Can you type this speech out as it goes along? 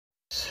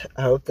guys,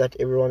 I hope that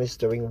everyone is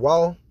doing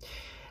well,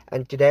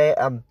 and today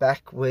I'm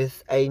back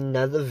with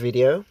another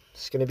video.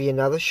 It's going to be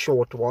another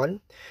short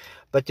one,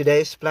 but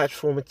today's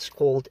platform, it's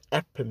called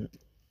Appen.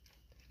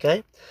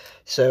 Okay,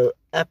 so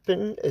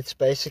Appen, it's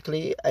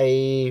basically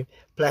a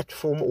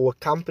platform or a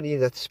company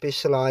that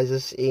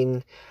specializes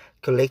in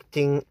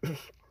collecting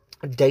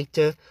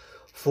data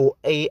for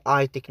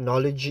AI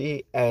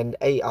technology and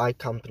AI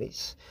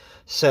companies.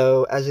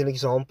 So as an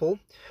example,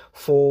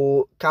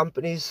 for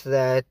companies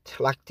that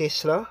like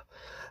Tesla,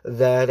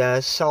 that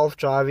has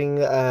self-driving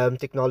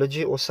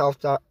technology, or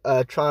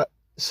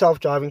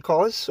self-driving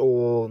cars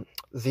or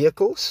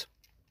vehicles,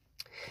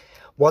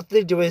 what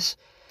they do is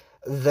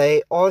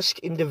they ask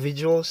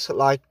individuals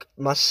like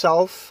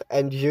myself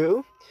and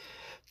you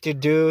to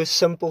do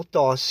simple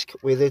tasks,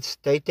 whether it's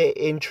data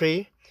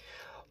entry,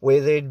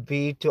 whether it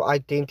be to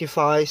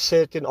identify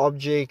certain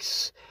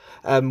objects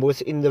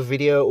within the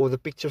video or the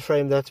picture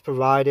frame that's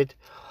provided,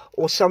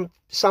 or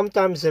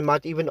sometimes they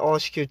might even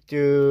ask you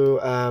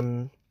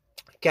to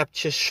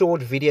capture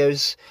short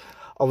videos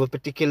of a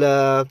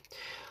particular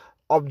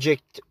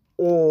object,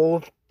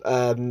 or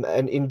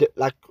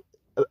like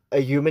a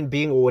human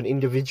being or an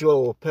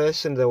individual or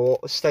person. They will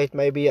state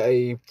maybe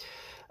a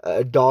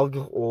dog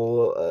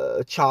or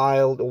a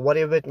child or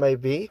whatever it may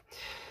be,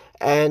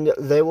 and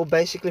they will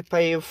basically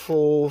pay you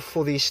for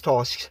these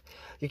tasks.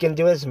 You can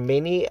do as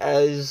many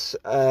as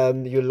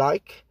you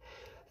like.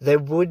 They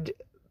would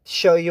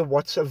show you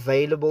what's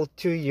available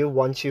to you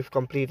once you've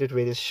completed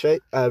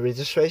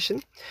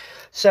registration.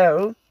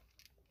 So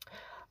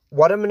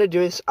what I'm going to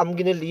do is I'm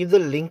going to leave the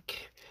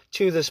link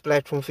to this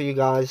platform for you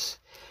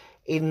guys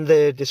in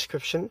the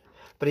description,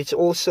 but it's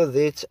also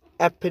there. It's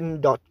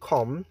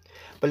appen.com.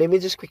 But let me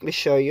just quickly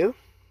show you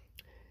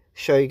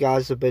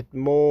guys a bit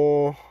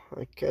more.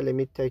 Okay, let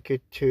me take you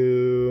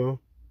to,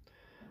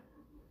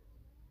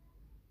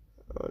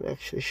 I'll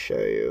actually show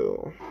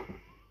you.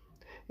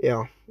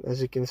 Yeah, as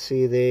you can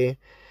see there,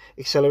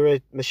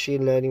 accelerate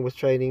machine learning with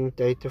training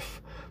data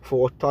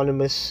for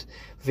autonomous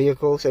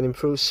vehicles, and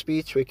improve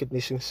speech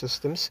recognition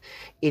systems,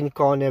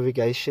 in-car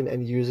navigation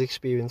and user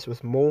experience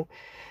with more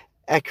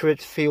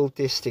accurate field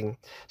testing.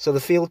 So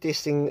the field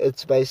testing,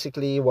 it's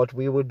basically what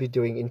we would be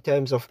doing in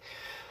terms of,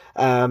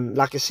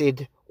 like I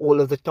said, all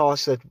of the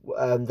tasks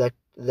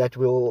that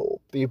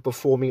we'll be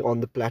performing on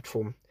the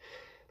platform.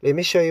 Let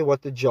me show you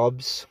what the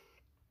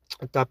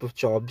type of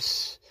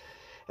jobs,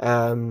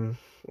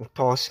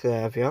 tasks they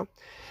have here.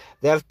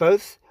 They have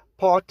both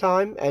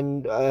part-time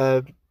and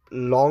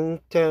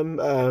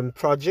long-term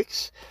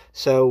projects.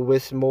 So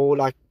with more,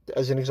 like,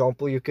 as an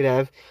example, you could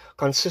have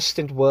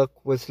consistent work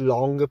with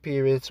longer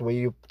periods where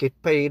you get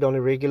paid on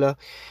a regular,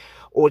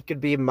 or it could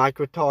be a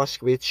micro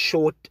task with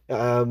short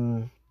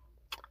tasks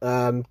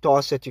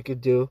that you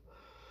could do.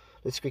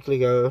 Let's quickly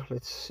go.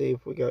 Let's see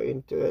if we go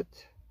into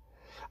it.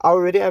 I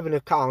already have an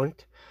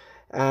account.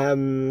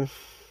 I'm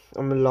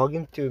gonna log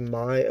into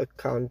my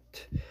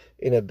account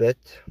in a bit.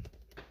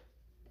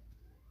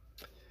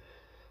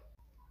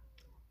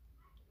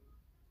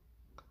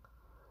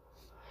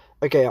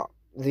 Okay,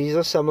 these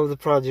are some of the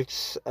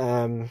projects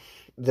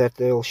that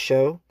they'll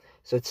show.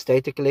 So it's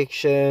data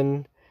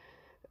collection.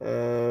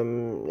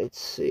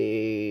 Let's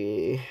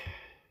see.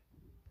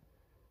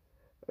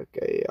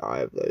 Okay, I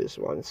have those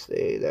ones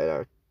there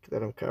that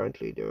I'm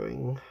currently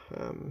doing.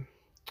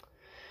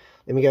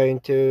 Let me go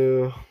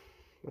into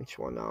which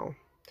one now.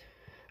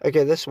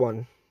 Okay, this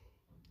one.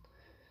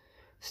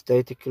 It's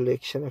data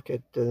collection. Okay,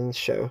 it doesn't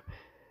show.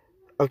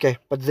 Okay,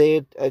 but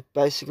there it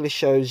basically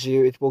shows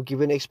you. It will give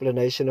you an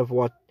explanation of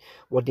what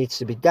needs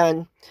to be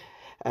done.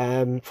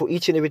 For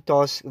each and every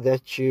task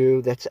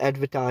that's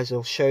advertised,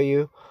 it'll show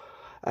you.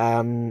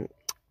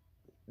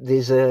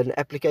 There's an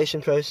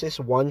application process.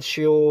 Once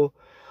your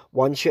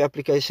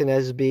application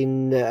has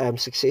been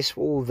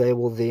successful, they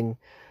will then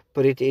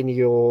put it in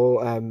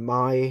your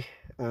my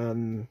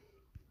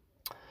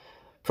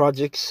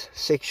projects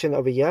section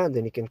over here, and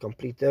then you can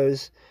complete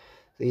those.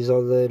 These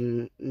are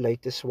the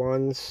latest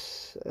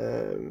ones.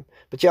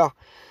 But yeah,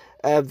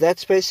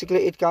 that's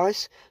basically it,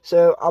 guys.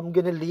 So I'm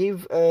gonna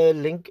leave a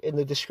link in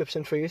the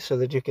description for you so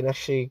that you can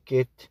actually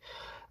get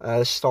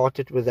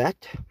started with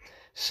that.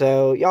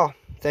 So yeah,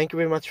 thank you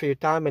very much for your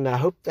time, and I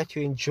hope that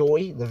you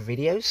enjoy the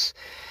videos.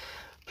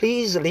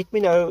 Please let me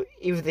know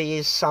if there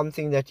is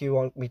something that you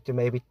want me to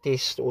maybe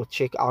test or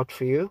check out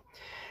for you,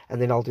 and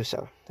then I'll do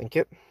so. Thank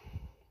you.